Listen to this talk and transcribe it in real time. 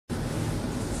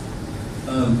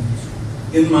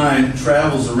In my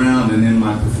travels around and in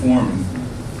my performing,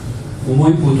 U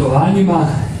mojim putovanjima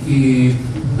i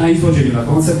na izvođenjima,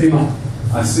 koncertima,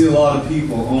 I see a lot of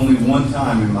people only one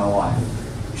time in my life.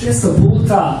 često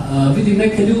puta vidim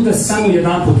neke ljude samo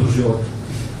jedanput u životu.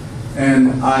 And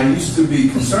I used to be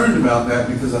concerned about that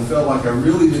because I felt like I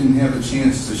really didn't have a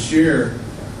chance to share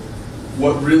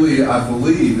what really I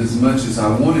believe as much as I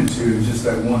wanted to in just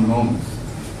that one moment.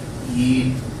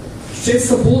 I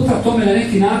često puta to me na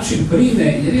neki način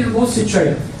brine, jer imam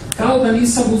osjećaj kao da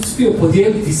nisam uspio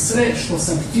podijeliti sve što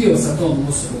sam htio sa tom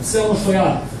osobom, sve ono što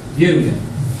ja vjerujem.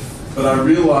 But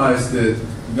I realized that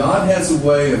God has a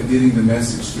way of getting the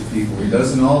message to people. It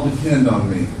doesn't all depend on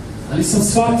me. Ali sam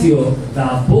shvatio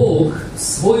da Bog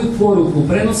svoju poruku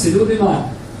prenosi ljudima,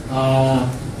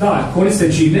 da,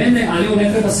 koristeći i mene, ali on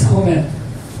ne treba samo mene.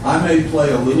 I may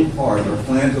play a little part or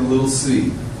plant a little seed.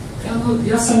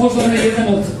 Ja sam možda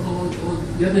jedan od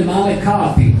jedne male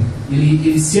kapi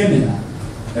ili sjemena.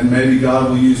 And maybe God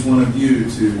will use one of you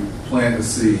to plant a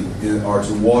seed or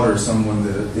to water someone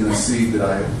in a seed that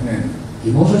I have planted.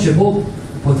 I možda će Bog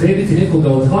potrebiti nekoga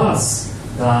od vas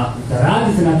da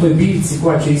radite na toj biljci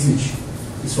koja će iznići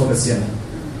iz svoga sjemena.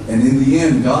 And in the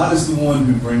end, God is the one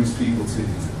who brings people to Him.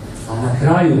 A na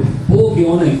kraju, Bog je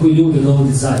onaj koji ljude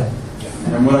dovodi zajedno.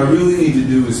 And what I really need to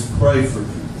do is pray for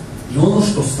them. I ono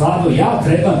što stvarno ja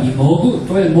trebam i mogu,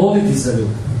 to je moliti za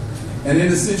ljude. And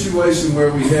in a situation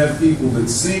where we have people that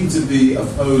seem to be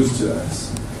opposed to us,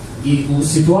 I u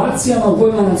situacijama u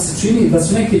kojima nam se čini da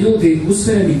su neki ljudi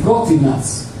usmjereni protiv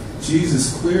nas,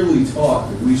 Jesus clearly taught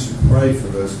that we should pray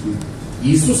for those people.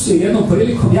 Isus je jednom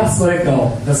prilikom jasno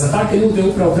rekao da za takve ljude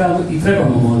upravo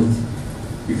trebamo moliti.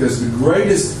 Because the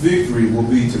greatest victory will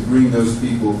be to bring those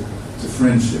people to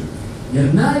friendship.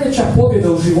 Jer najveća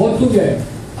pobjeda u životu je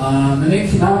na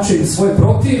neki način svoje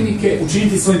protivnike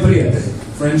učiniti svojim prijateljima.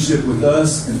 Friendship with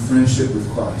us and friendship with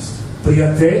Christ.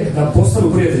 Da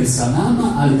postanu prijatelji sa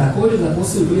nama, ali također da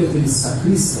postanu prijatelji sa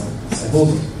Hristom, sa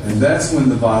Bogom. And that's when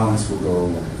the violence will go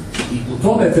away. I u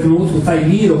tome trenutku taj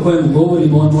mir o kojemu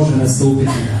govorimo, on može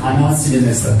nastupiti, a nasilje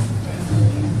nestati.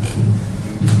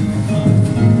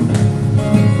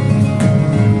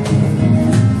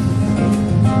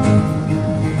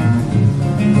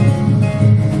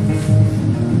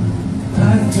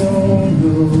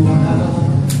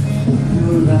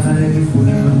 Life will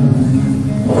end.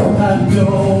 I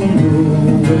don't know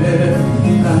where,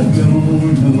 I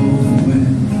don't know when,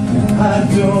 I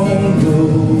don't know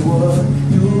what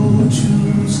you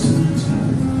choose to do,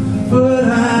 but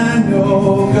I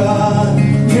know